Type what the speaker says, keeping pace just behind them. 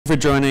for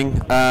joining.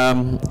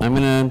 I'm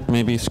gonna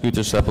maybe scoot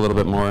this up a little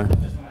bit more.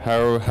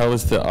 How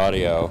is the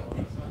audio?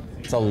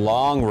 It's a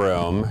long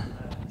room,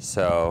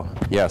 so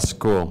yes,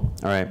 cool.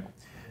 All right,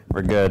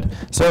 we're good.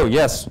 So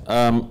yes,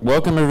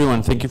 welcome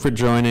everyone. Thank you for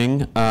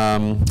joining.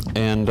 Yeah,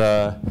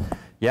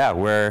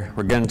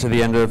 we're getting to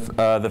the end of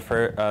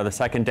the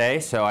second day.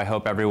 So I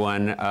hope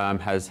everyone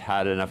has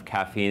had enough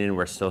caffeine and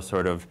we're still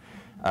sort of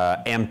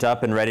amped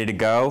up and ready to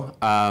go.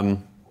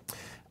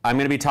 I'm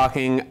going to be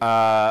talking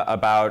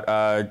about,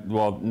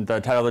 well, the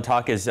title of the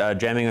talk is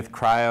Jamming with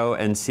CRI-O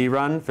and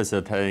CRun,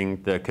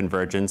 Facilitating the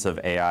Convergence of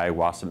AI,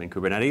 WASM, and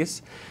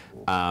Kubernetes.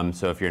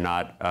 So if you're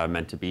not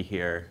meant to be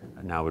here,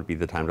 now would be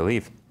the time to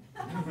leave.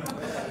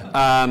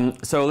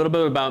 So a little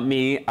bit about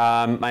me.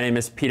 My name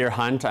is Peter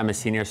Hunt. I'm a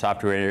senior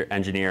software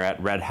engineer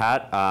at Red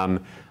Hat.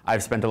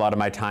 I've spent a lot of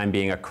my time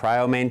being a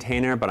CRI-O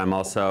maintainer, but I'm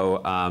also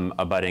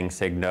a budding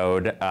SIG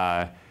node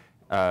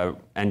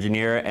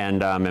engineer,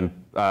 and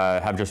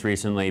have just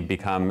recently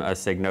become a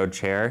SIG node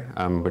chair,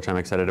 which I'm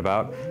excited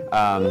about.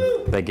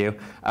 Thank you.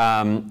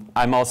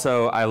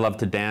 I love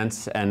to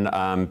dance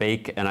and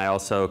bake, and I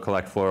also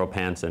collect floral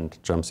pants and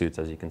jumpsuits,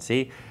 as you can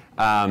see.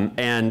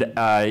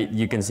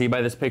 You can see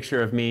by this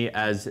picture of me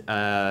as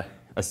a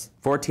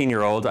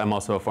 14-year-old, I'm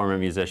also a former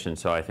musician,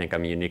 so I think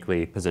I'm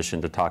uniquely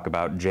positioned to talk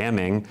about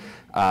jamming.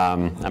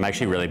 I'm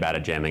actually really bad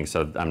at jamming,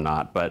 so I'm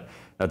not, but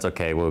that's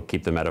okay. We'll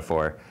keep the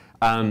metaphor.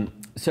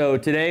 So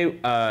today,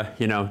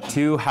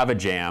 to have a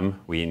jam,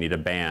 we need a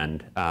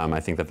band. I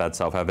think that's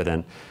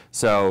self-evident.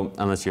 So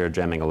unless you're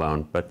jamming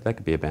alone, but that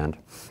could be a band.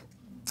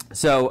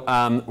 So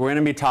we're going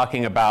to be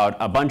talking about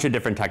a bunch of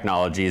different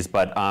technologies,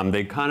 but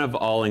they kind of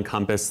all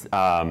encompass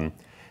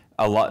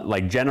a lot,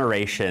 like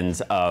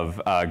generations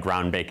of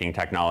groundbreaking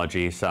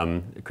technology.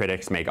 Some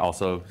critics may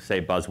also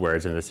say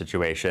buzzwords in this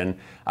situation.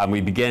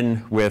 We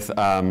begin with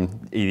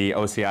the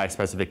OCI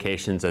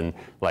specifications and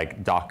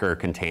like Docker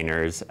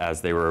containers,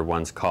 as they were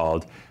once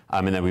called.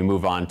 And then we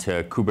move on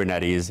to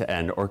Kubernetes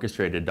and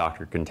orchestrated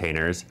Docker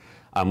containers.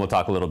 We'll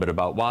talk a little bit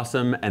about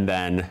WASM, and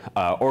then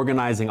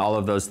organizing all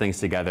of those things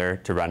together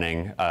to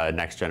running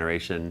next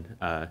generation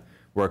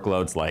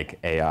workloads like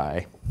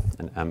AI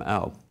and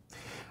ML.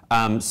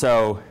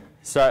 So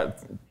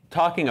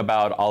talking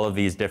about all of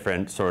these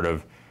different sort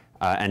of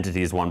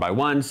entities one by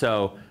one,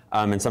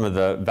 and some of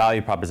the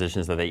value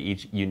propositions that they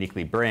each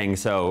uniquely bring.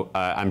 So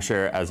I'm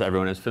sure, as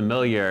everyone is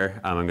familiar,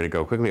 I'm going to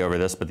go quickly over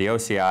this, but the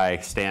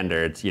OCI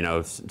standards,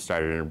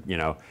 started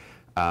in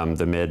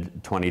the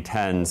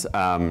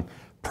mid-2010s,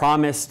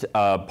 promised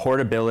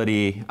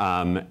portability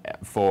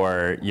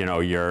for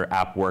your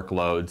app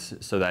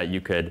workloads, so that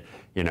you could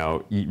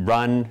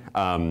run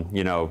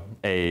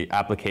a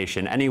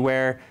application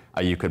anywhere.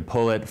 You could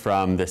pull it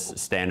from this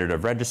standard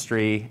of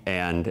registry,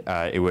 and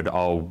it would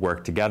all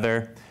work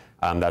together.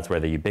 That's where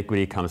the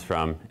ubiquity comes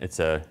from. It's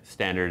a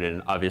standard,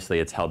 and obviously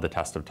it's held the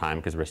test of time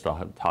because we're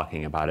still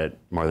talking about it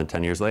more than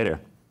 10 years later.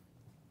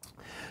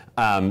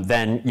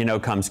 Then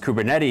comes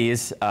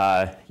Kubernetes.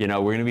 We're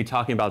going to be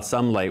talking about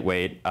some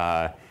lightweight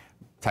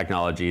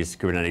technologies.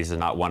 Kubernetes is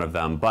not one of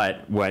them,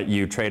 but what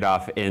you trade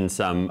off in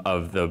some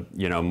of the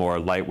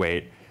more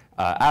lightweight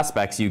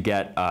aspects, you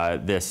get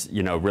this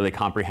really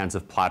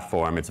comprehensive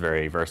platform. It's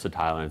very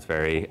versatile and it's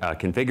very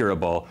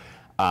configurable.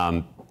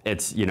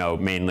 It's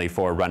mainly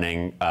for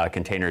running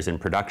containers in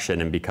production,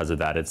 and because of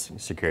that, it's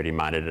security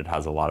minded. It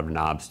has a lot of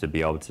knobs to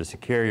be able to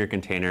secure your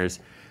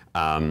containers.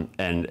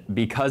 And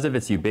because of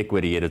its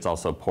ubiquity, it's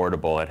also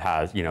portable. It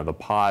has, the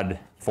pod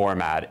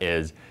format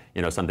is,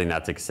 something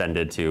that's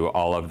extended to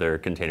all of their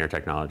container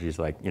technologies,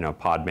 like,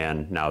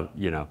 Podman now,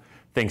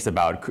 thinks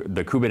about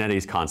the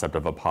Kubernetes concept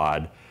of a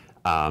pod.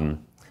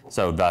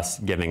 So thus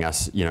giving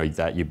us,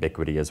 that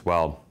ubiquity as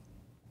well.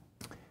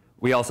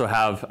 We also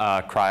have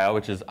CRI-O,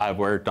 which is I've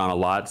worked on a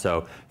lot.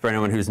 So for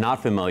anyone who's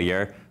not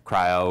familiar,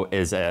 CRI-O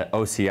is an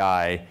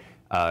OCI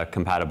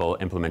compatible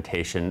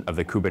implementation of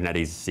the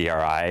Kubernetes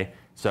CRI.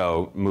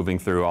 So moving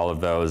through all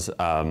of those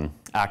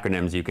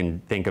acronyms, you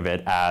can think of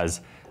it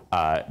as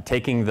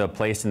taking the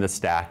place in the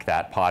stack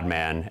that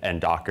Podman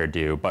and Docker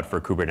do, but for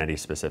Kubernetes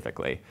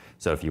specifically.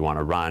 So if you want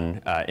to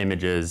run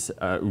images,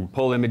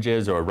 pull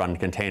images, or run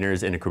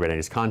containers in a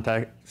Kubernetes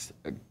context,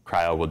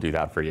 CRI-O will do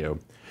that for you.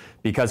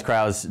 Because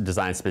CRI-O is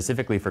designed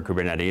specifically for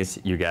Kubernetes,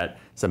 you get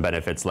some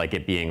benefits like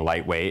it being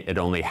lightweight. It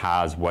only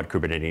has what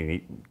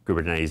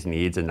Kubernetes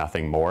needs and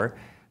nothing more.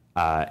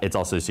 It's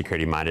also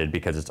security minded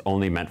because it's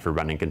only meant for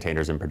running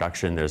containers in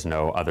production. There's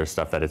no other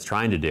stuff that it's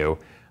trying to do.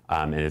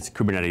 And it's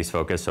Kubernetes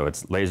focused, so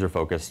it's laser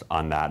focused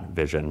on that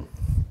vision.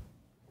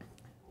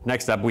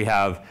 Next up, we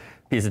have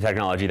a piece of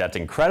technology that's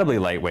incredibly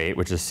lightweight,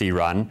 which is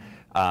CRun,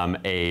 an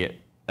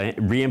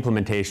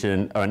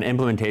implementation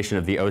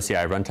of the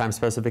OCI runtime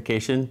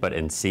specification, but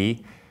in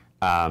C.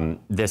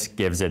 This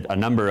gives it a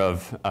number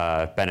of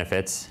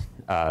benefits,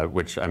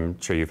 which I'm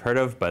sure you've heard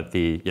of, but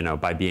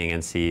by being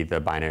in C, the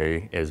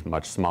binary is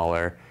much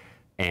smaller.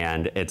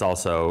 And it's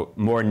also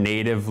more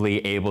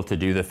natively able to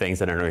do the things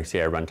that an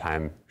OCI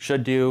runtime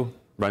should do.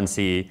 Run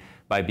C,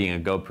 by being a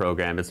Go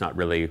program, Go is not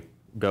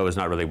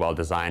really well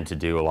designed to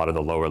do a lot of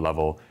the lower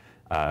level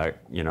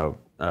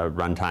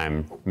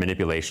runtime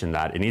manipulation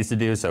that it needs to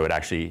do. So it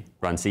actually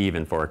runs C,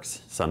 even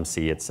forks some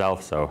C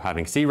itself. So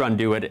having crun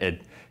do it,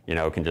 it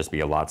can just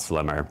be a lot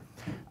slimmer.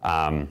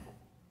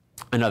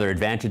 Another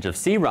advantage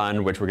of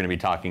crun, which we're going to be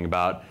talking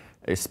about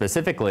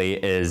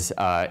specifically, is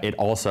it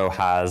also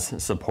has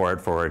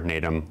support for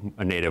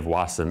native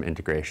WASM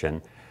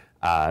integration.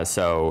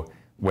 So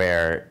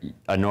where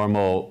a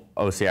normal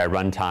OCI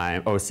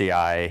runtime,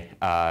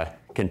 OCI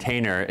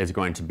container is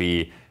going to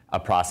be a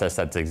process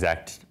that's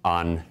exec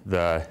on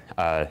the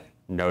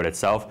node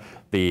itself,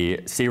 the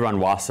crun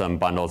WASM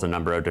bundles a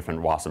number of different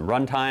WASM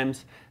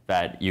runtimes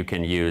that you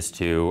can use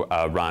to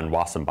run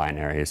WASM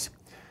binaries.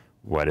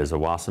 What is a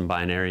WASM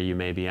binary, you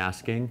may be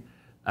asking?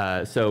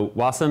 So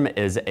WASM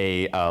is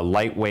a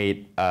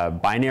lightweight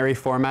binary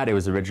format. It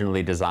was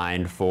originally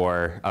designed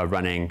for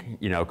running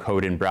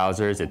code in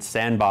browsers. It's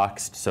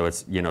sandboxed, so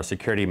it's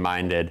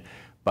security-minded,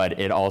 but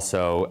it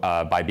also,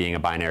 by being a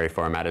binary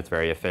format, it's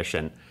very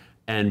efficient.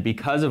 And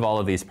because of all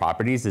of these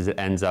properties, it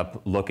ends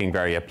up looking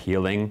very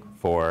appealing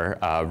for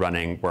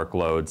running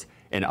workloads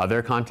in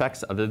other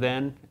contexts other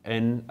than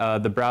in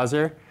the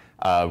browser,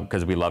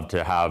 because we love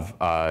to have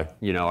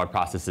our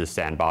processes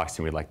sandboxed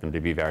and we like them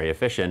to be very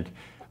efficient.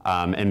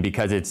 And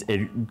because it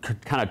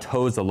kind of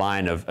toes the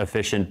line of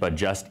efficient but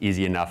just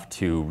easy enough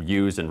to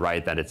use and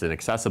write that it's an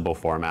accessible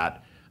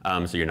format,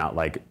 so you're not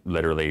like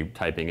literally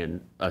typing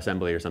in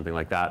assembly or something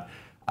like that.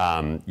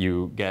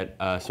 You get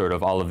sort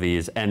of all of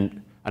these.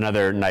 And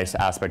another nice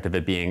aspect of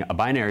it being a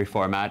binary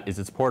format is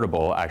it's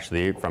portable,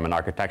 actually, from an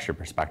architecture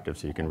perspective.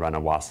 So you can run a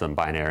WASM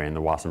binary, and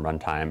the WASM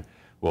runtime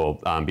will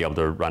be able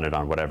to run it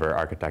on whatever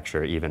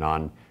architecture, even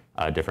on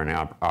different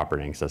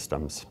operating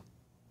systems.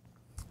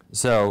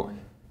 So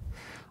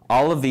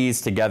all of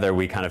these together,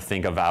 we kind of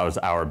think of as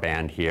our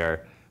band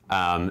here.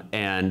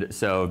 And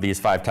so these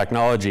 5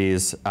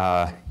 technologies,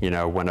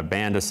 when a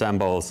band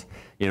assembles,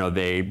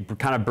 they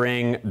kind of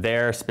bring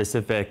their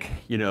specific,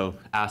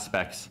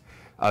 aspects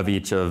of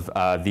each of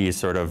these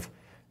sort of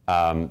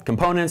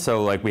components.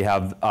 So like we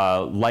have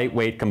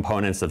lightweight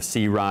components of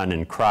crun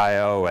and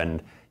CRI-O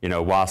and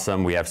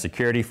WASM. We have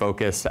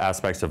security-focused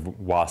aspects of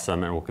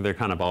WASM, and they're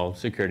kind of all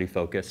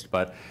security-focused.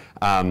 But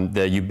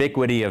the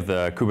ubiquity of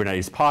the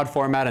Kubernetes pod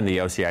format and the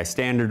OCI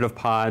standard of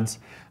pods,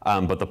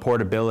 but the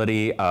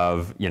portability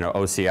of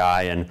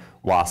OCI and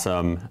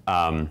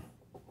WASM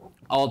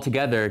all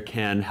together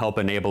can help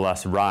enable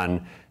us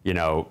run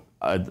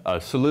a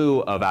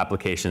slew of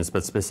applications.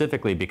 But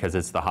specifically, because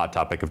it's the hot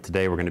topic of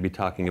today, we're going to be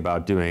talking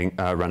about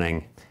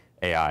running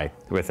AI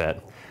with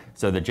it.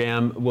 So the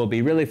jam will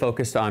be really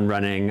focused on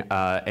running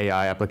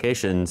AI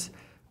applications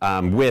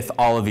with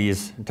all of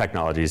these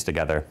technologies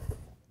together.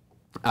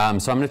 So I'm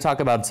going to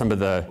talk about some of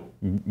the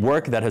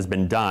work that has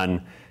been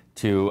done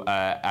to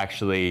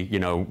actually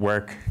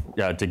work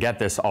to get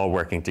this all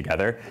working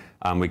together.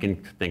 We can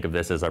think of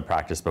this as our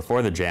practice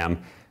before the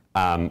jam,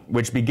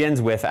 which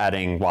begins with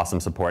adding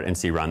WASM support in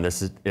crun.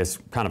 This is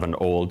kind of an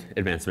old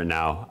advancement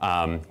now,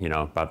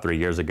 about 3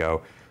 years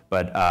ago.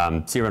 But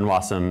crun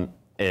WASM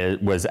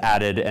was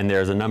added, and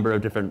there's a number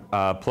of different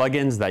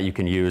plugins that you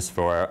can use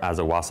as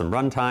a WASM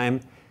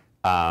runtime.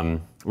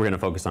 We're going to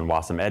focus on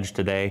WASM Edge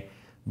today.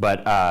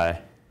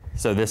 But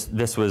so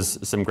this was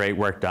some great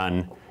work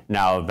done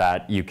now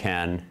that you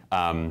can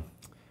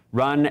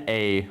run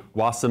a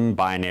WASM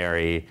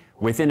binary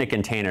within a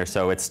container,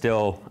 so it's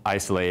still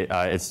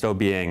it's still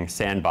being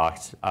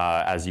sandboxed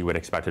as you would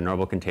expect a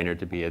normal container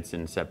to be. It's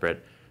in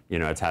separate,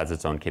 it has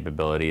its own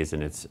capabilities,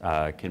 and it's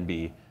can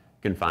be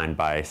confined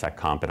by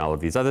seccomp and all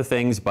of these other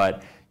things,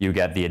 but you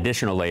get the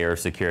additional layer of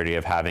security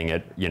of having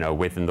it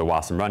within the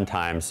WASM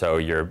runtime, so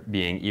you're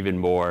being even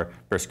more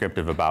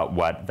prescriptive about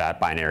what that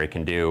binary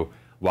can do,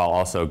 while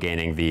also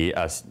gaining the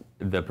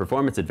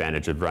performance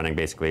advantage of running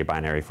basically a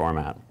binary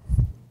format.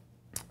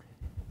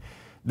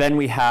 Then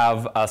we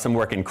have some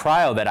work in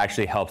CRI-O that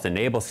actually helps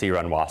enable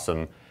crun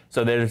WASM.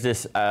 So there's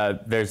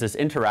this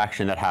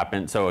interaction that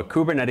happens. So a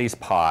Kubernetes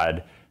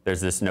pod,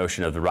 there's this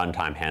notion of the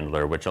runtime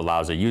handler, which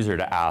allows a user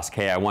to ask,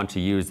 hey, I want to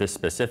use this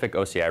specific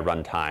OCI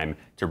runtime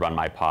to run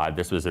my pod.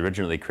 This was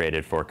originally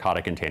created for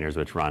Kata containers,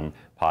 which run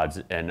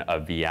pods in a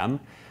VM.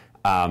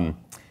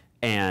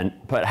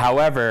 But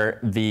however,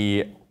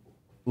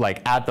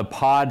 at the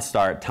pod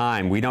start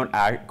time,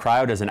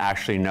 CRI-O doesn't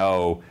actually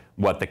know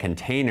what the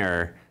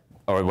container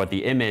or what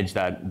the image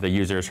that the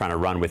user is trying to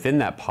run within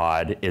that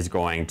pod is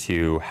going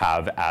to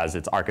have as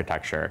its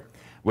architecture,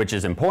 which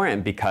is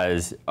important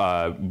because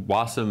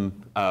WASM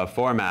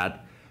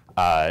format,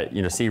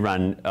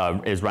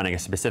 crun is running a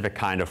specific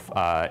kind of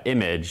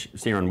image.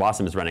 crun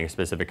WASM is running a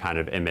specific kind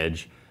of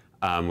image,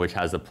 which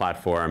has a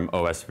platform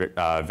OS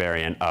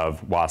variant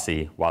of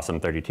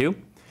WASM 32.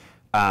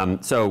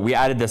 So we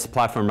added this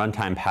platform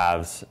runtime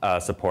paths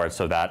support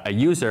so that a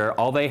user,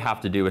 all they have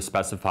to do is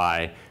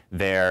specify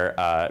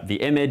the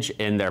image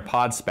in their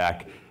pod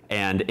spec,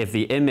 and if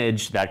the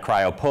image that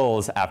CRI-O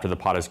pulls after the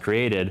pod is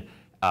created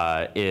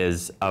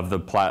is of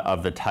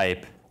the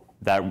type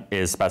that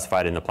is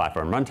specified in the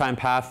platform runtime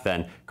path,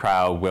 then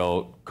CRI-O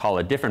will call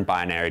a different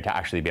binary to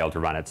actually be able to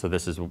run it. So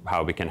this is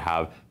how we can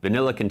have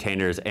vanilla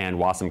containers and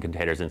WASM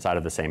containers inside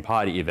of the same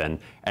pod even,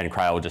 and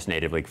CRI-O will just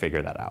natively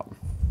figure that out.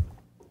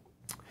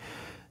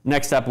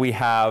 Next up, we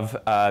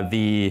have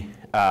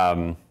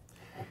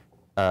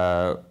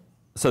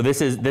so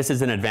this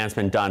is an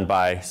advancement done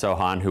by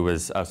Sohan, who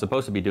was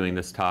supposed to be doing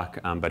this talk,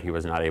 but he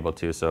was not able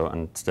to. So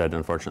instead,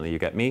 unfortunately, you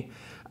get me.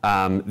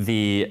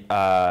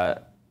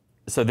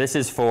 So this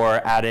is for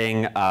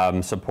adding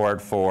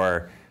support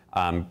for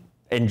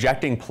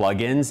injecting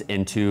plugins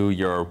into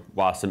your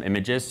WASM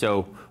images.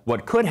 So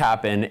what could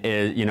happen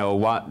is,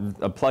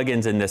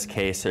 plugins in this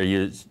case are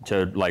used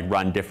to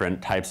run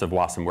different types of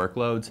WASM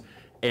workloads,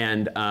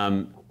 and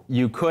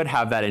you could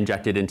have that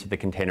injected into the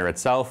container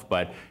itself,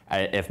 but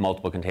if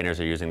multiple containers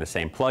are using the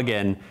same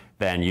plugin,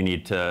 then you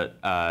need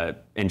to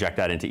inject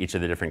that into each of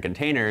the different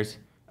containers,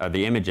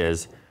 the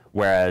images,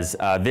 whereas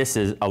this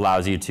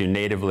allows you to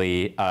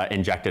natively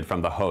inject it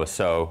from the host.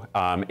 So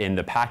in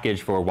the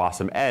package for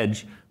WASM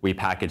Edge, we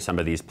package some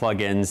of these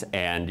plugins,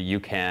 and you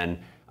can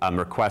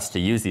request to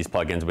use these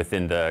plugins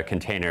within the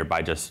container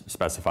by just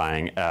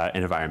specifying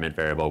an environment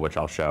variable, which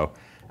I'll show.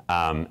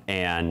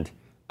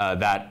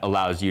 That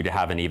allows you to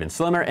have an even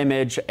slimmer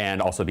image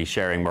and also be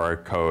sharing more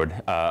code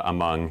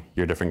among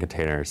your different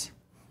containers.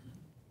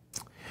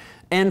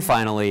 And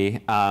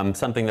finally,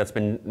 something that's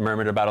been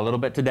murmured about a little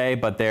bit today,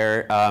 but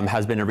there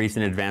has been a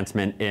recent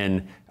advancement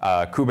in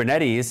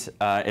Kubernetes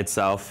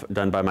itself,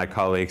 done by my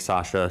colleague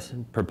Sasha,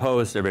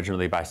 proposed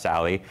originally by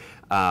Sally,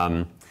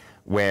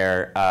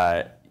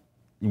 where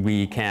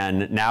we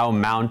can now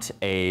mount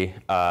a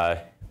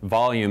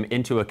volume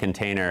into a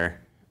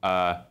container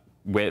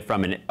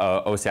from an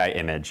OCI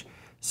image.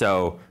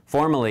 So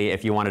formally,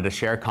 if you wanted to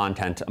share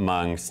content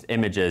amongst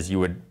images, you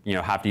would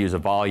have to use a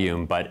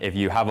volume. But if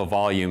you have a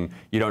volume,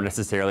 you don't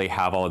necessarily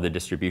have all of the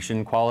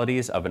distribution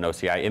qualities of an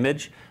OCI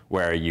image,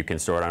 where you can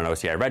store it on an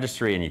OCI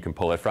registry and you can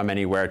pull it from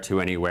anywhere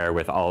to anywhere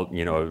with all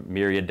a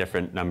myriad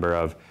different number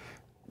of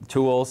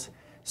tools.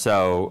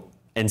 So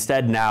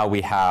instead, now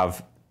we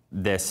have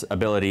this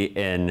ability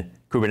in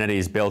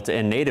Kubernetes built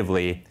in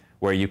natively,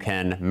 where you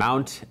can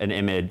mount an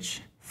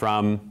image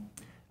from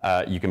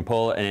you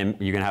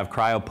can have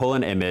CRI-O pull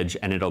an image,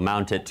 and it'll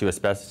mount it to a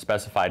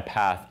specified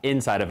path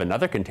inside of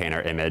another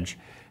container image.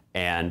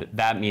 And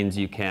that means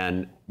you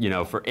can,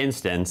 for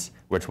instance,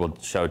 which we'll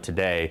show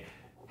today,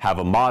 have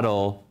a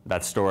model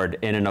that's stored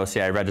in an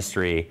OCI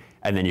registry,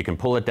 and then you can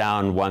pull it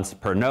down once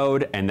per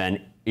node, and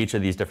then each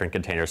of these different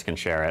containers can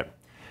share it.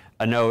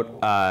 A note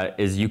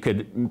is you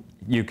could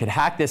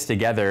hack this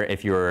together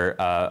if you're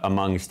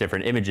amongst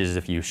different images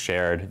if you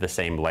shared the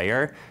same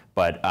layer,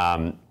 but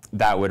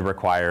that would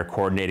require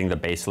coordinating the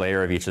base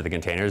layer of each of the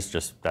containers.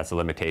 Just that's a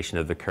limitation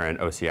of the current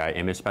OCI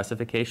image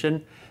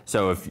specification.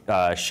 So if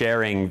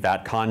sharing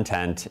that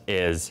content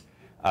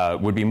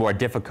would be more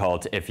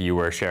difficult if you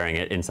were sharing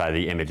it inside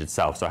the image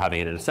itself. So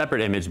having it in a separate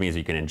image means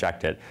you can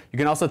inject it. You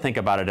can also think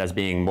about it as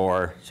being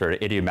more sort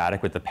of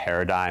idiomatic with the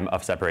paradigm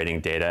of separating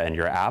data in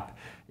your app.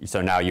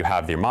 So now you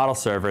have your model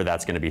server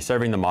that's going to be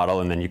serving the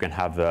model, and then you can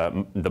have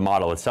the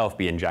model itself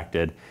be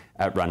injected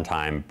at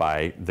runtime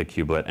by the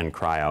kubelet and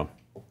CRI-O.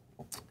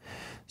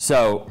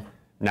 So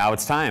now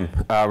it's time.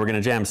 We're going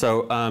to jam.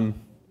 So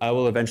I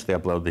will eventually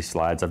upload these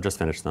slides. I've just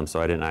finished them,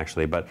 so I didn't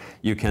actually. But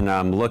you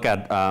can look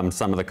at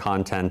some of the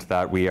content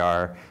that we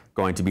are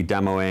going to be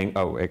demoing.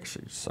 Oh,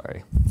 actually,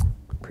 sorry,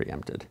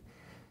 preempted.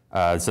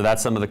 So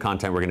that's some of the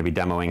content we're going to be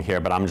demoing here,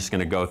 but I'm just going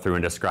to go through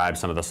and describe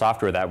some of the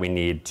software that we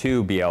need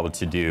to be able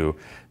to do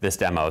this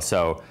demo.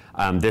 So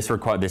this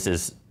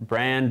is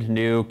brand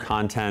new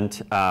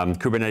content.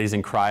 Kubernetes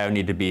and CRI-O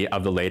need to be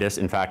of the latest.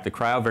 In fact, the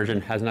CRI-O version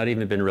has not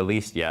even been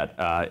released yet.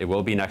 It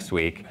will be next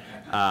week.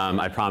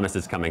 I promise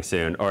it's coming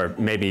soon, or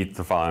maybe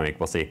the following week.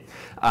 We'll see.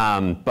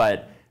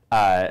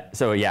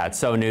 So yeah, it's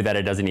so new that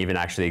it doesn't even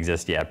actually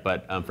exist yet.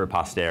 But for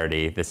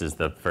posterity, this is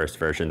the first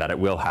version that it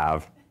will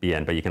have.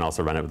 But you can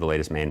also run it with the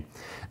latest main.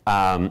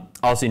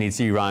 Also, you need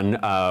crun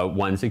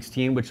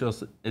 1.16, which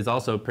is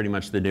also pretty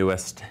much the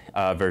newest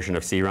version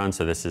of crun.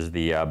 So this is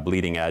the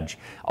bleeding edge.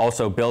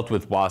 Also built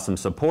with WASM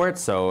support.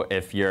 So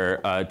if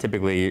you're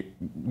typically,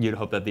 you'd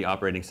hope that the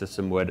operating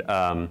system would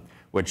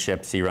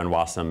ship crun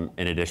WASM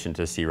in addition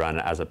to crun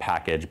as a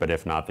package. But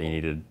if not, then you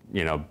need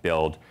to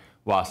build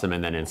WASM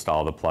and then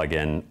install the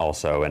plugin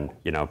also, and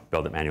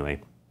build it manually.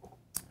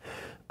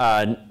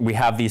 We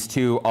have these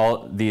two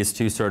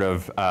sort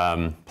of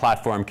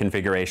platform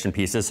configuration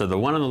pieces. So the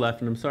one on the left,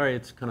 and I'm sorry,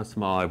 it's kind of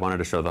small. I wanted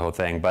to show the whole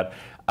thing, but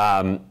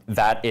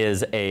that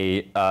is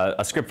a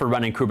script for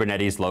running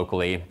Kubernetes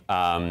locally.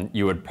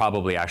 You would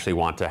probably actually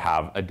want to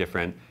have a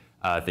different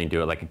thing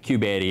do it, like a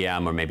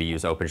kubeadm, or maybe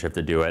use OpenShift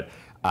to do it.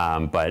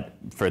 But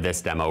for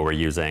this demo, we're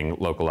using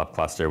local up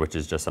cluster, which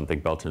is just something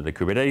built into the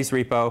Kubernetes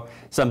repo.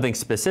 Something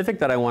specific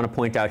that I want to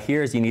point out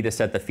here is you need to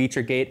set the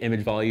feature gate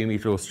image volume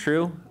equals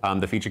true.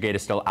 The feature gate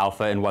is still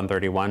alpha in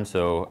 131,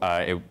 so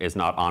it is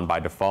not on by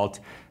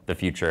default. The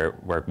future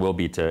work will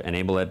be to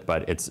enable it,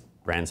 but it's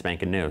brand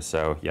spanking new,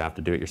 so you have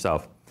to do it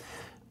yourself.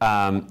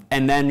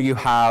 And then you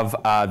have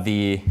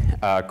the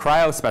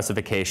CRI-O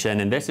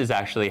specification, and this is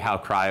actually how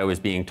CRI-O is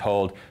being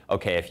told,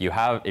 okay, if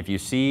you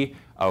see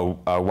a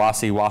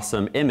WASI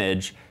WASM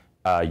image,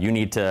 you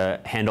need to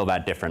handle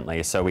that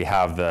differently. So we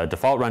have the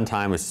default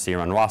runtime, which is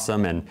crun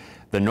WASM, and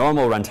the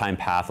normal runtime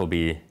path will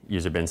be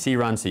user bin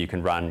crun, so you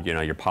can run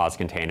your pods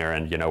container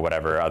and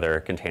whatever other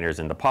containers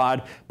in the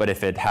pod. But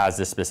if it has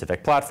this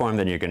specific platform,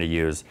 then you're going to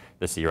use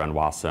the crun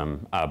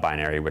WASM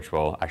binary, which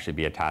will actually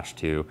be attached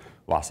to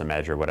WASM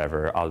Edge or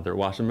whatever other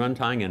WASM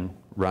runtime and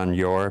run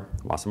your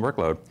WASM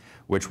workload.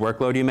 Which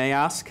workload, you may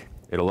ask?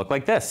 It'll look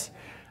like this.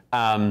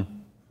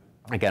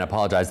 Again,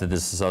 apologize that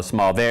this is so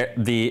small.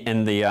 In the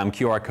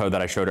QR code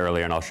that I showed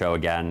earlier, and I'll show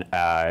again,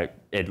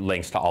 it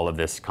links to all of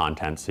this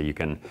content so you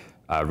can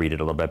read it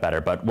a little bit better.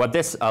 But what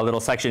this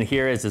little section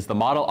here is the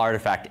model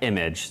artifact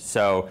image.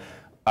 So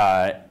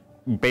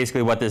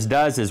basically what this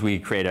does is we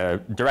create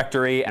a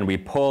directory and we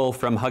pull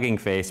from Hugging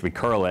Face, we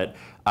curl it,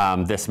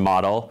 this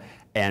model,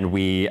 and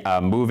we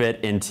move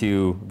it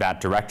into that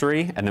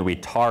directory, and then we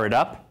tar it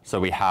up. So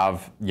we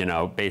have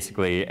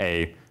basically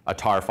a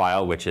tar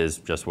file, which is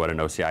just what an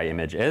OCI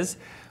image is.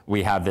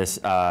 We have this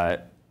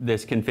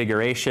this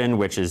configuration,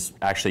 which is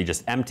actually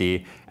just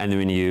empty, and then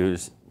we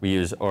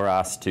use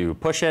ORAS to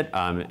push it.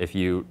 If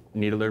you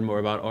need to learn more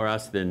about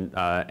ORAS, then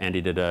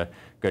Andy did a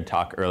good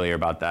talk earlier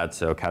about that,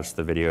 so catch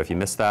the video if you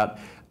missed that.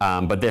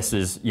 But this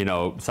is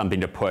something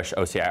to push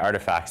OCI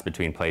artifacts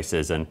between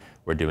places, and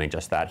we're doing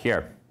just that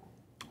here.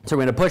 So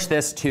we're going to push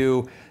this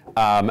to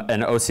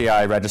an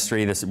OCI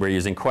registry. We're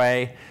using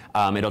Quay.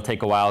 It'll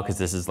take a while because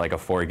this is like a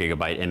 4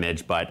 GB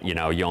image, but you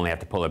only have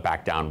to pull it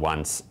back down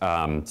once,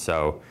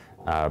 so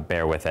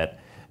bear with it,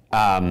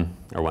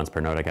 or once per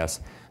node, I guess.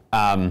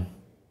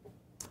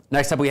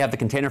 Next up, we have the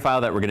container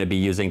file that we're going to be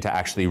using to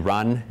actually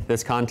run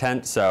this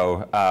content.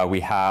 So we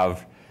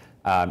have,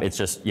 it's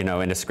just in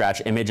a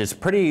Scratch image. It's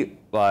pretty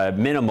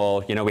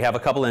minimal. We have a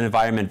couple of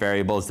environment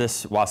variables.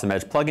 This WASM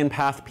Edge plugin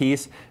path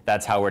piece,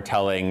 that's how we're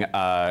telling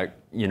crun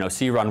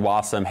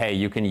WASM, hey,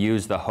 you can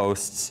use the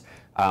host's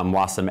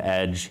WASM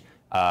Edge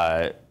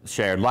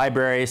shared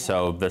library.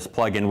 So this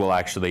plugin will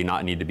actually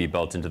not need to be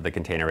built into the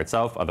container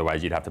itself.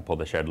 Otherwise, you'd have to pull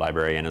the shared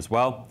library in as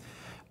well.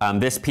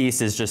 This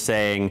piece is just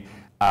saying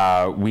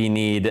we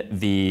need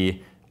the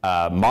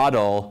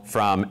model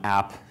from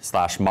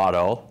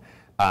app/model.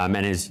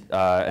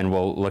 And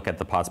we'll look at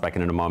the pod spec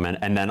in a moment.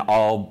 And then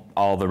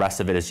all the rest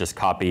of it is just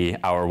copy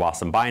our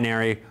WASM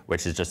binary,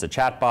 which is just a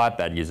chatbot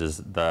that uses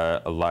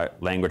the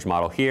language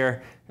model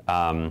here,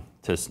 and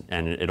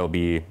it'll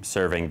be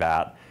serving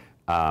that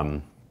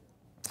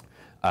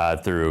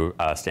through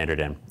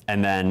standard in.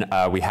 And then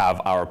we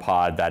have our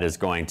pod that is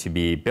going to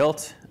be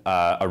built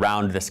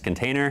around this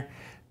container,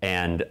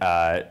 and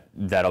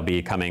that'll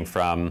be coming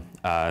from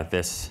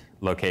this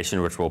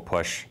location, which we'll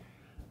push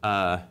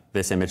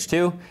this image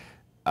to.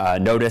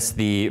 Notice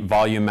the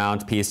volume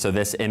mount piece. So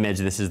this image,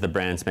 this is the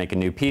brand spanking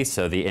new piece.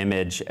 So the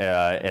image,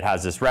 it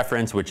has this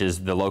reference, which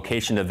is the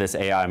location of this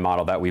AI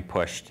model that we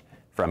pushed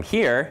from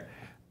here.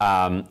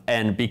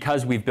 And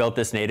because we've built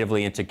this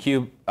natively into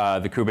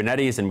the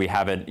Kubernetes, and we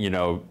have it,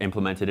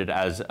 implemented it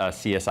as a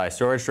CSI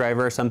storage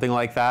driver or something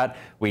like that,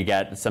 we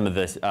get some of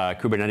this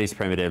Kubernetes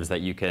primitives that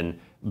you can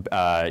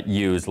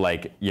use,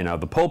 like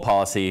the pull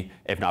policy,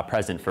 if not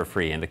present, for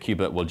free. And the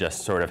kubelet will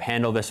just sort of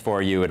handle this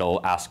for you.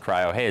 It'll ask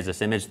CRI-O, hey, is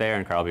this image there?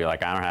 And CRI-O will be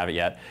like, I don't have it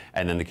yet.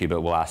 And then the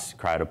kubelet will ask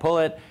CRI-O to pull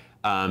it.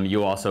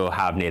 You also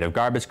have native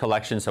garbage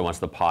collection. So once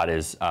the pod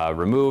is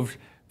removed,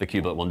 the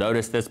kubelet will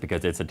notice this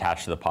because it's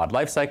attached to the pod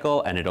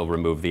lifecycle, and it'll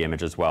remove the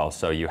image as well.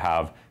 So you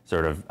have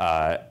sort of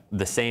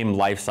the same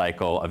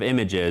lifecycle of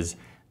images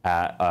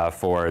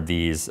for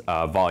these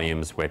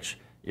volumes, which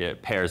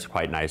it pairs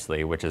quite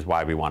nicely, which is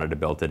why we wanted to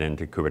build it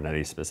into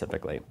Kubernetes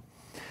specifically.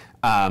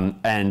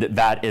 And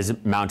that is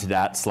mounted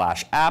at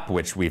 /app,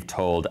 which we've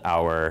told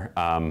our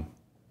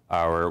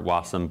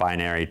WASM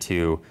binary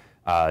to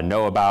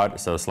know about.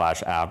 So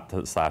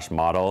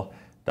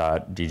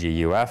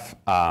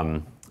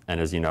 /app/model.gguf. And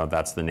as you know,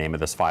 that's the name of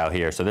this file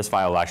here. So this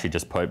file will actually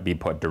just be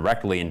put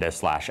directly into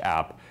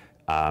 /app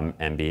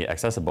and be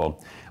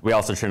accessible. We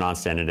also turn on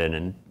standard in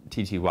and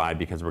TTY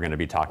because we're going to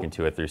be talking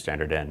to it through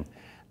standard in.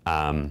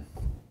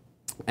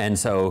 And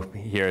so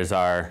here's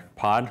our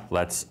pod.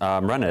 Let's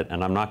run it.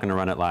 And I'm not going to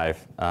run it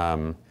live.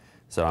 So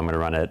I'm going to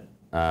run it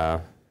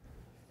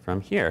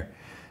from here.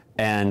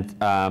 And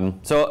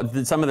so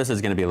some of this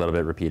is going to be a little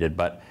bit repeated,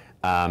 but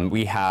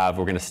we're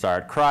going to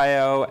start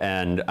CRI-O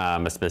and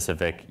a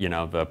specific,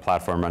 the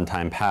platform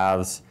runtime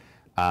paths.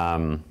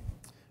 We're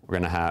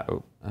going to have,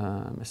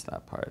 missed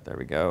that part. There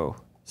we go.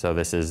 So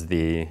this is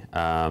the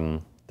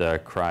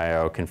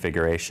CRI-O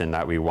configuration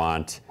that we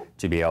want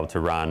to be able to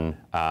run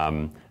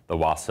the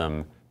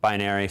WASM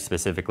binary,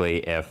 specifically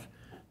if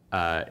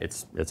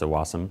it's a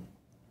WASM.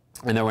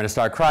 And then we're going to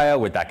start CRI-O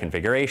with that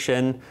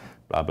configuration,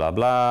 blah, blah,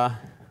 blah.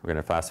 We're going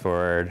to fast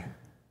forward.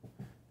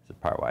 This is the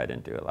part why I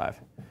didn't do it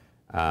live.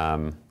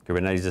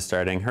 Kubernetes is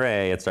starting.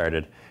 Hooray, it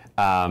started.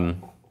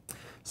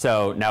 So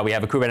So now we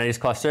have a Kubernetes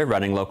cluster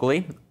running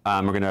locally.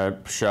 We're going to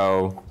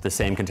show the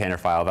same container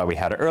file that we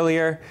had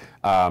earlier.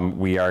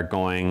 We are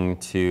going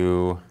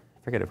to,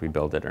 I forget if we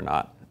built it or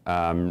not.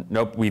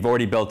 Nope, we've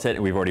already built it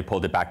and we've already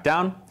pulled it back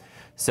down.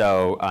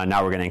 So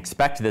now we're going to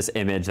inspect this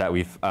image that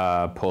we've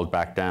pulled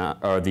back down,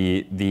 or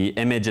the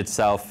image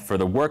itself for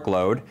the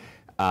workload.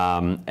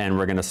 And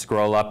we're going to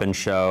scroll up and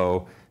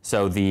show,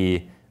 so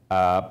the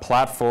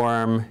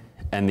platform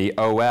and the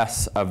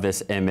OS of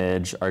this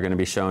image are going to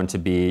be shown to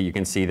be, you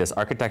can see this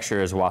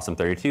architecture is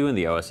WASM32 and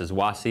the OS is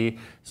WASI.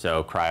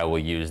 So CRI-O will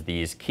use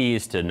these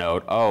keys to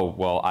note, oh,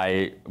 well,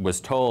 I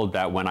was told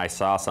that when I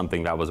saw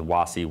something that was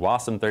WASI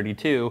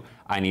WASM32,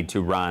 I need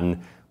to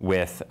run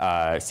with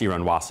crun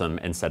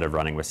WASM instead of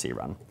running with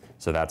crun.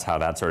 So that's how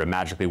that sort of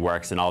magically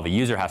works. And all the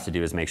user has to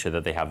do is make sure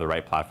that they have the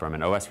right platform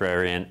and OS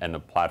variant, and the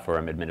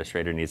platform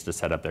administrator needs to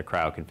set up their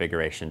CRI-O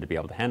configuration to be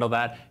able to handle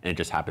that. And it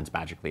just happens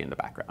magically in the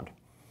background.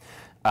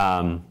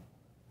 Now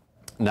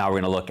we're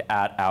going to look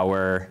at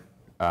our,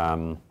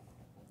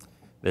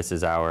 this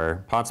is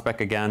our pod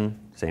spec again,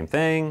 same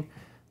thing,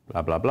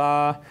 blah, blah,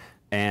 blah.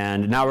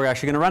 And now we're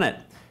actually going to run it.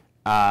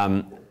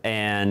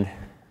 And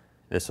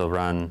this will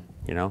run,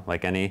 you know,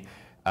 like any.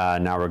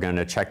 Now we're going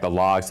to check the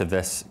logs of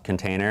this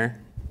container.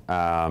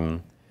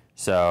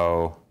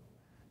 So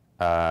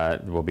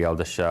we'll be able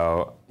to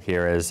show,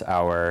 here is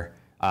our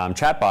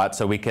chatbot.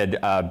 So we could,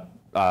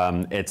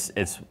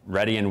 it's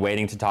ready and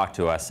waiting to talk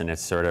to us, and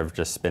it's sort of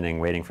just spinning,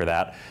 waiting for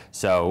that.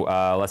 So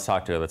let's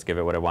talk to it. Let's give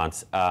it what it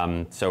wants.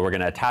 So we're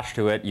going to attach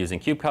to it using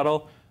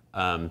kubectl,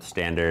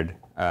 standard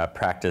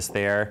practice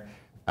there.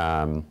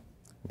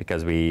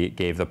 Because we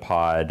gave the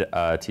pod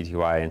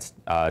TTY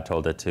and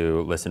told it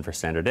to listen for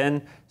standard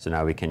in. So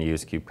now we can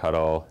use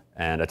kubectl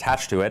and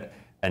attach to it.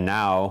 And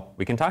now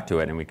we can talk to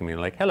it, and we can be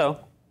like, hello.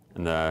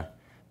 And the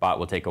bot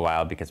will take a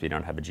while because we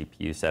don't have a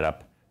GPU set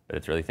up, but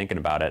it's really thinking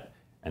about it.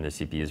 And the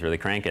CPU is really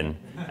cranking.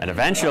 And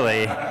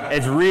eventually,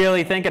 it's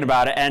really thinking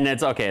about it, and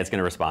it's OK, it's going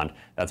to respond.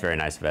 That's very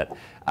nice of it.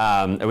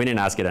 And we didn't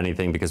ask it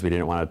anything because we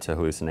didn't want it to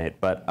hallucinate.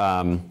 But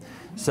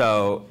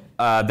so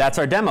that's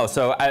our demo.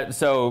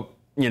 So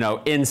you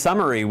know, in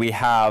summary, we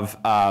have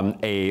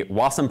a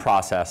WASM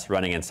process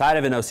running inside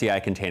of an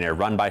OCI container,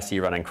 run by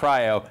crun and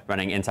CRI-O,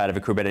 running inside of a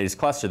Kubernetes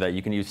cluster that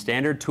you can use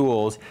standard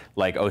tools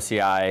like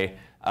OCI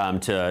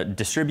to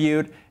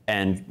distribute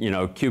and, you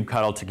know,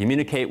 kubectl to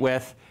communicate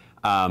with,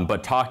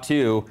 but talk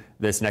to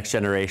this next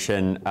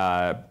generation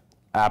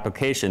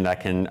application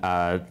that can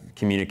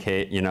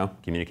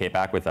communicate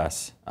back with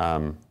us,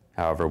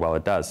 however well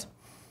it does.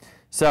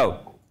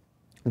 So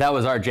that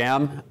was our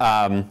jam.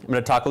 I'm going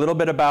to talk a little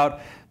bit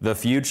about the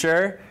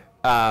future.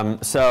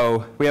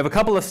 So we have a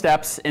couple of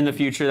steps in the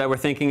future that we're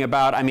thinking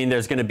about. I mean,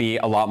 there's going to be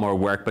a lot more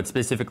work, but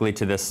specifically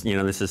to this, you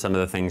know, this is some of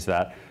the things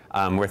that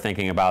we're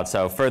thinking about.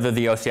 So further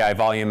the OCI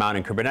volume mount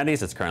in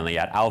Kubernetes. It's currently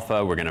at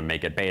alpha. We're going to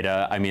make it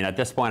beta. I mean, at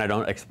this point, I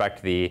don't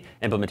expect the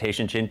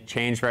implementation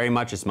change very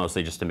much. It's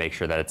mostly just to make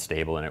sure that it's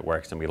stable and it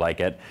works and we like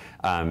it,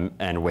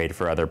 and wait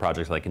for other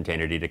projects like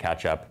Containerd to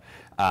catch up.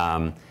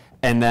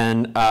 And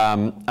then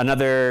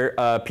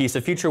another piece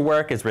of future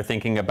work is we're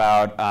thinking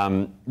about,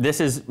 this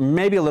is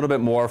maybe a little bit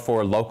more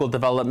for local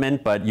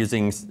development, but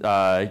using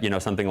you know,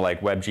 something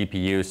like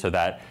WebGPU so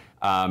that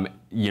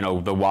you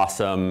know, the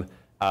WASM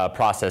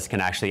process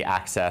can actually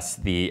access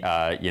the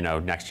you know,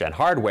 next-gen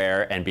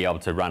hardware and be able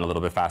to run a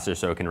little bit faster,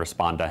 so it can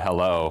respond to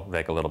hello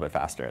like a little bit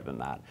faster than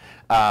that.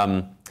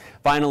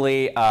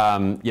 Finally,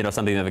 you know,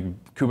 something that the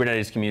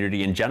Kubernetes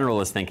community in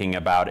general is thinking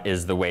about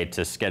is the way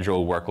to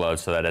schedule workloads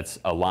so that it's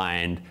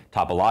aligned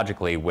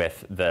topologically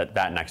with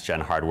that next-gen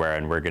hardware,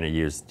 and we're going to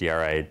use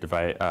DRI,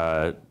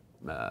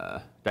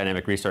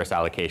 dynamic resource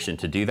allocation,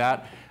 to do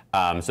that.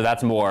 So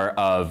that's more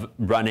of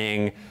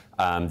running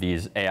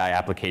these AI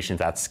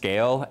applications at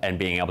scale and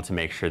being able to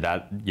make sure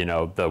that, you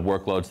know, the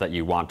workloads that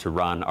you want to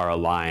run are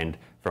aligned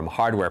from a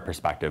hardware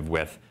perspective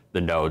with the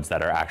nodes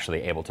that are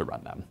actually able to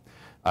run them.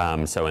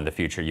 So in the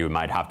future, you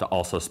might have to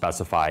also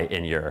specify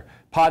in your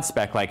pod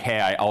spec, like,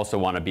 hey, I also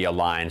want to be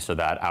aligned so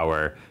that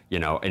our, you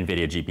know,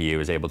 NVIDIA GPU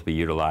is able to be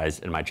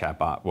utilized and my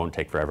chatbot won't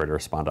take forever to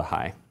respond to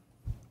hi.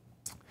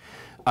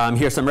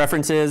 Here's some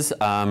references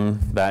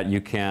that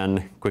you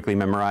can quickly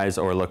memorize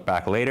or look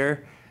back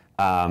later.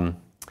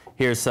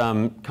 Here's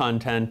some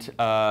content.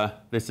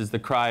 This is the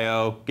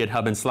CRI-O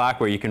GitHub and Slack,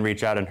 where you can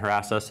reach out and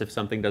harass us if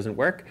something doesn't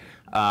work.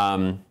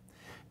 Does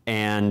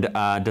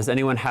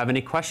anyone have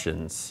any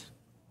questions?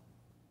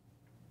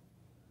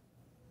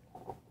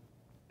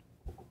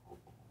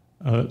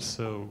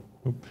 So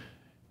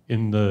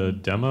in the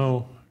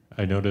demo,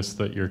 I noticed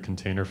that your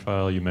container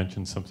file, you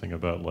mentioned something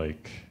about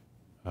like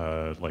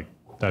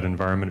that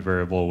environment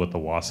variable with the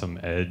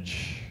WASM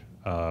edge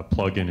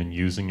plugin and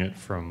using it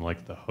from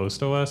like the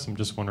host OS. I'm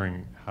just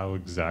wondering how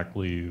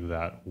exactly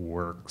that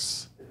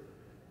works.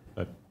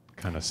 That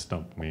kind of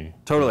stumped me.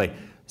 Totally.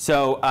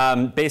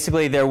 So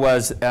basically there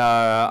was,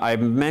 I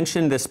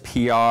mentioned this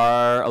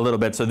PR a little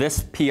bit. So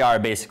this PR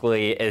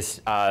basically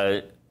is,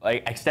 I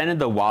extended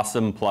the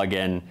WASM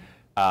plugin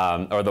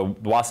or the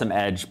WASM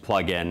Edge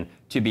plugin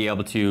to be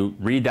able to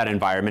read that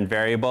environment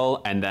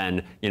variable and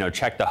then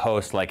check the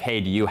host like,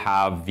 hey, do you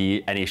have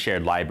any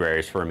shared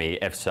libraries for me?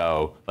 If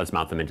so, let's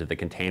mount them into the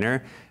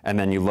container. And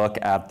then you look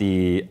at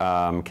the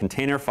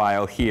container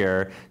file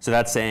here. So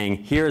that's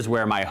saying, here's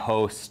where my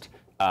host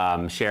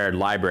shared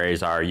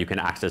libraries are. You can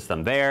access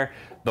them there.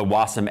 The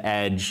WASM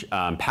Edge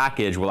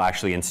package will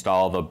actually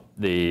install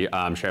the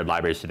shared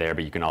libraries to there,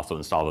 but you can also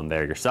install them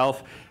there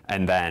yourself.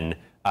 And then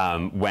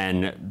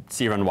when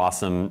crun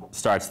WASM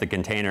starts the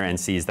container and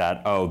sees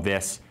that, oh,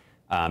 this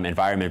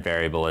environment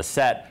variable is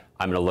set,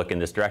 I'm going to look in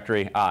this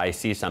directory. I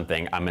see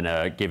something. I'm going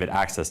to give it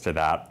access to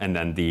that. And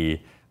then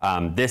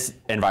this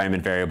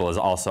environment variable is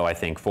also, I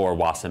think, for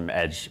WASM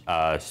Edge,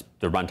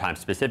 the runtime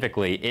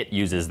specifically. It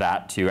uses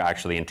that to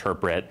actually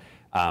interpret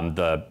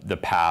the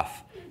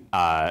path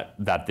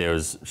that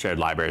those shared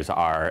libraries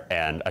are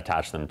and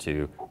attach them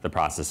to the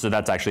process. So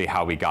that's actually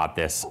how we got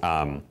this,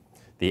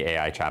 the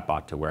AI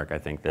chatbot to work. I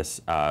think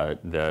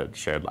the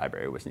shared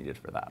library was needed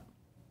for that.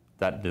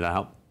 Did that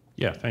help?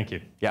 Yeah, thank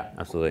you. Yeah,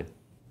 absolutely.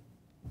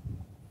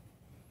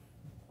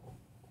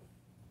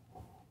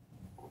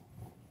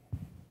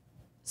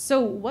 So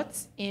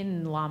what's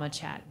in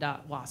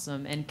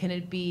llama-chat.wasm, and can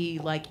it be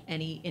like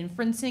any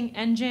inferencing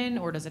engine,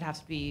 or does it have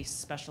to be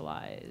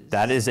specialized?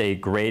 That is a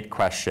great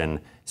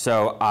question.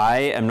 So I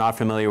am not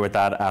familiar with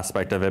that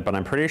aspect of it, but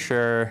I'm pretty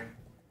sure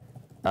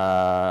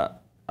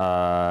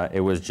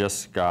it was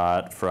just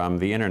got from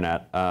the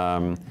internet.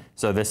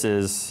 So this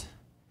is,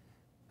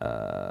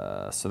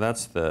 so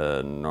that's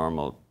the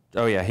normal.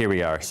 Oh yeah, here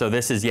we are. So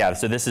this is, yeah,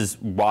 so this is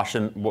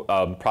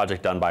WASM,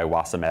 project done by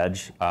WASM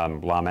Edge,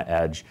 Llama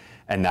Edge,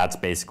 and that's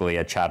basically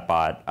a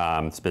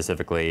chatbot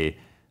specifically,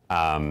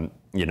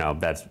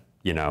 that's,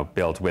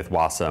 built with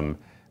WASM.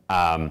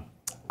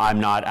 I'm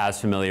not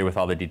as familiar with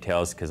all the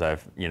details because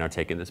I've,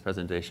 taken this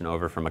presentation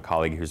over from a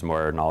colleague who's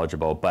more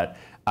knowledgeable, but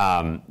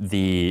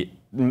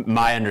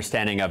my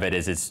understanding of it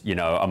is it's,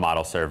 a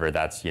model server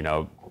that's,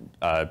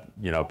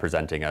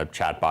 presenting a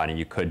chatbot, and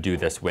you could do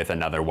this with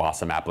another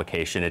WASM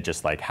application. It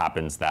just like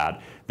happens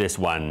that this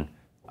one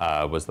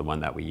was the one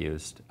that we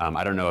used.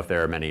 I don't know if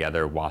there are many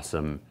other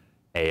WASM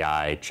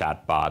AI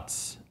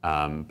chatbots,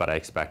 but I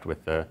expect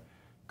with the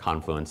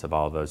confluence of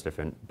all those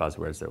different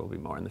buzzwords, there will be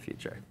more in the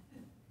future.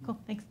 Cool,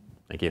 thanks.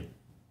 Thank you.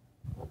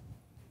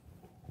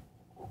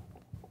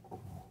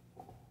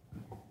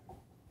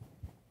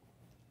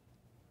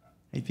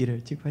 Hey, Peter,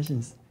 2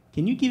 questions.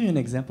 Can you give me an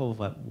example of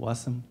what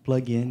WASM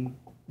plugin?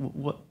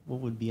 What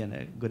would be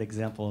a good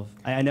example of?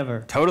 I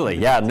never. Totally,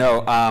 yeah,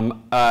 no.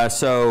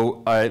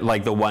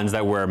 Like the ones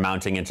that we're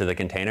mounting into the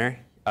container?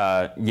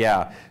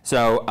 Yeah,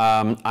 so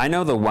I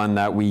know the one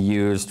that we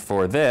used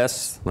for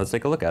this. Let's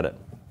take a look at it.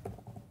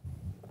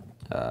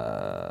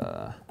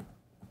 I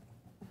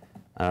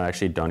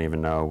actually don't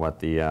even know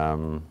what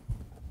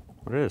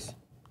what it is.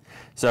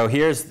 So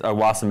here's a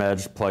WASM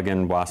Edge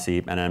plugin,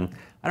 WASM, and then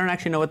I don't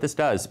actually know what this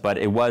does, but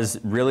it was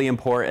really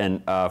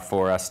important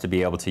for us to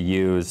be able to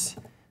use.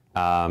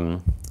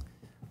 Let's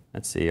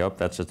see. Oh,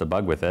 that's just a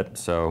bug with it.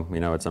 So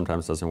it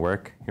sometimes doesn't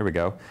work. Here we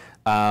go.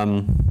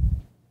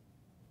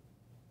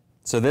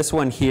 So this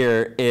one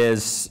here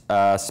is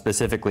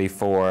specifically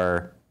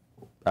for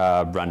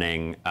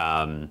running,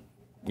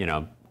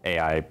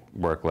 AI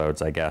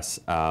workloads, I guess.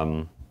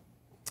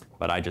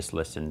 But I just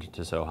listened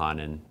to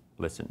Sohan and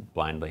listened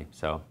blindly.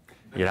 So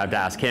you'd have to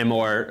ask him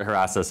or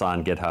harass us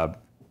on GitHub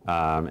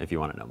if you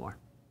want to know more.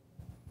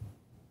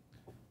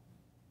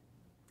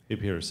 Hey,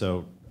 Peter.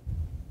 So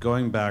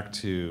going back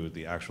to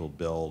the actual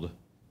build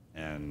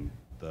and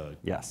the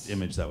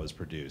image that was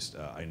produced,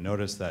 I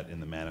noticed that in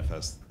the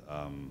manifest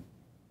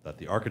that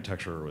the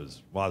architecture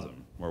was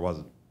WASM, or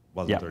WASM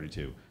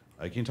 32.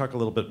 Can you talk a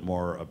little bit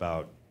more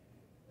about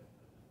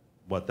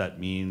what that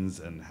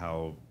means and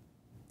how?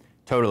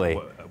 Totally.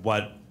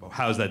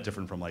 How is that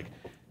different from like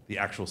the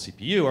actual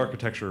CPU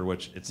architecture,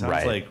 which it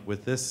sounds like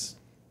with this,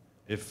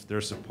 if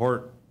there's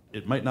support,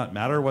 it might not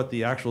matter what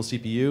the actual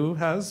CPU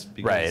has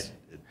because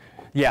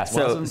yeah,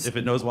 so WASM, if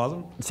it knows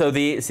WASM. So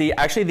the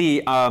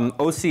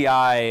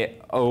OCI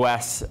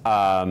OS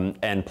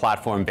and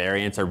platform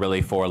variants are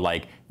really for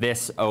like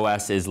this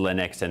OS is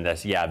Linux and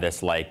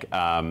this like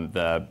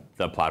the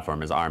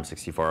platform is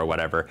ARM64 or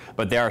whatever.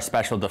 But there are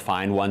special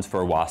defined ones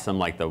for WASM,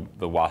 like the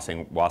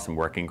WASM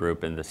working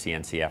group and the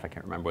CNCF. I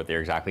can't remember what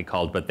they're exactly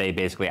called, but they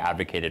basically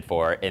advocated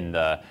for in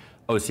the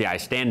OCI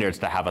standards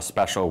to have a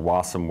special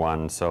WASM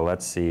one. So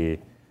let's see.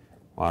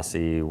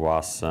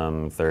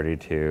 WASM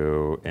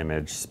 32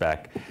 image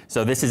spec.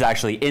 So this is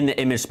actually in the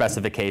image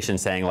specification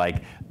saying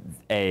like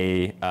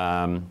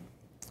an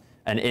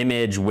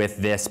image with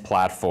this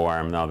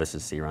platform. No, this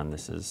is crun.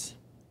 This is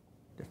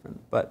different.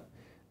 But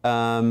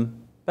well,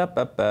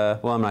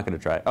 I'm not going to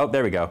try. Oh,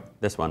 there we go.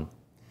 This one.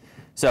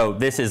 So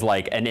this is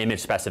like an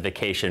image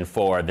specification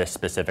for this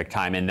specific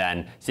time, and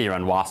then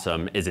crun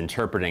WASM is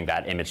interpreting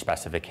that image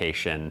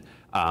specification,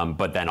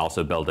 but then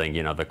also building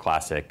the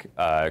classic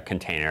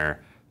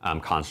container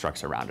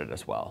constructs around it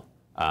as well.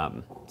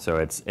 So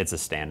it's a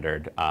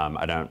standard.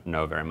 I don't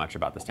know very much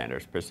about the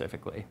standard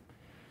specifically.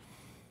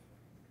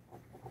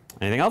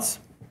 Anything else?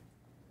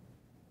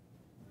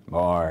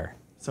 More.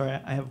 Sorry,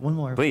 I have one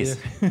more. Please.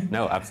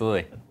 No,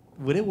 absolutely.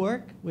 Would it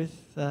work with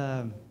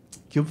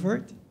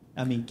KubeVirt?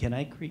 I mean, can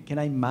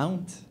I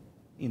mount,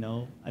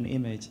 an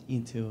image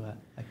into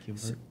a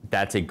KubeVirt?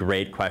 That's a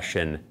great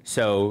question.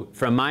 So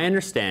from my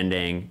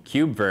understanding,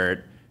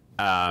 KubeVirt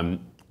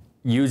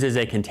uses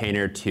a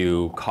container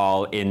to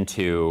call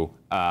into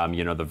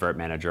the Virt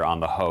manager on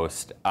the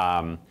host.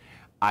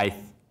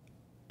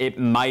 It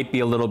might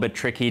be a little bit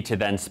tricky to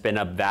then spin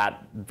up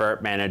that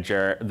Virt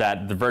manager,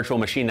 the virtual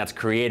machine that's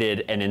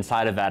created, and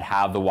inside of that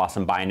have the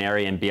WASM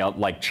binary and be able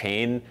to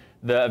chain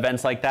the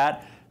events like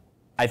that.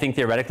 I think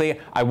theoretically,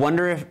 I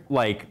wonder if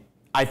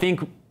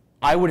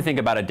I would think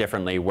about it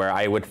differently, where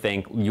I would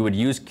think you would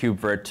use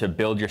KubeVirt to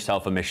build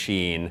yourself a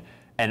machine,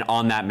 and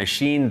on that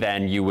machine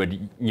then you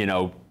would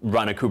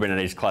run a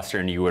Kubernetes cluster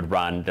and you would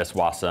run this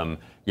WASM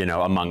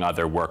among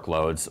other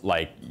workloads.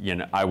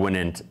 I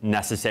wouldn't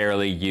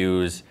necessarily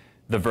use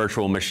the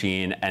virtual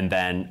machine and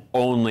then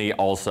only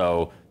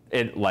also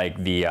the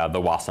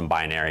WASM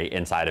binary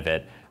inside of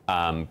it.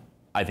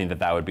 I think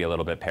that would be a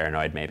little bit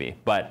paranoid maybe.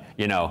 But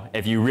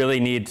if you really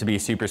need to be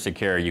super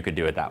secure, you could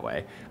do it that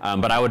way.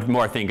 But I would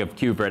more think of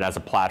KubeVirt as a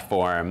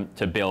platform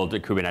to build a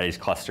Kubernetes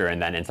cluster,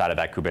 and then inside of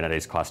that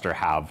Kubernetes cluster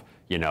have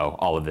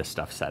all of this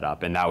stuff set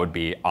up. And that would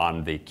be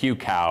on the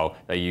QCOW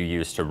that you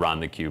use to run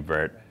the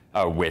KubeVirt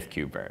with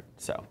KubeVirt.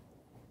 So.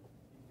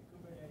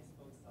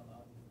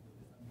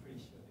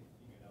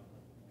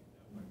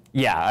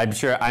 Yeah,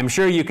 I'm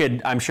sure you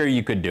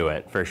could do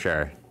it for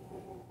sure.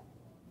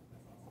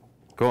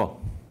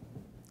 Cool.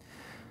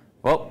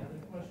 Well,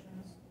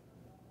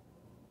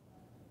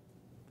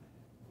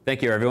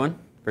 thank you everyone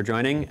for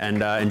joining,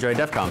 and enjoy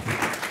DEF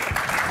CONF.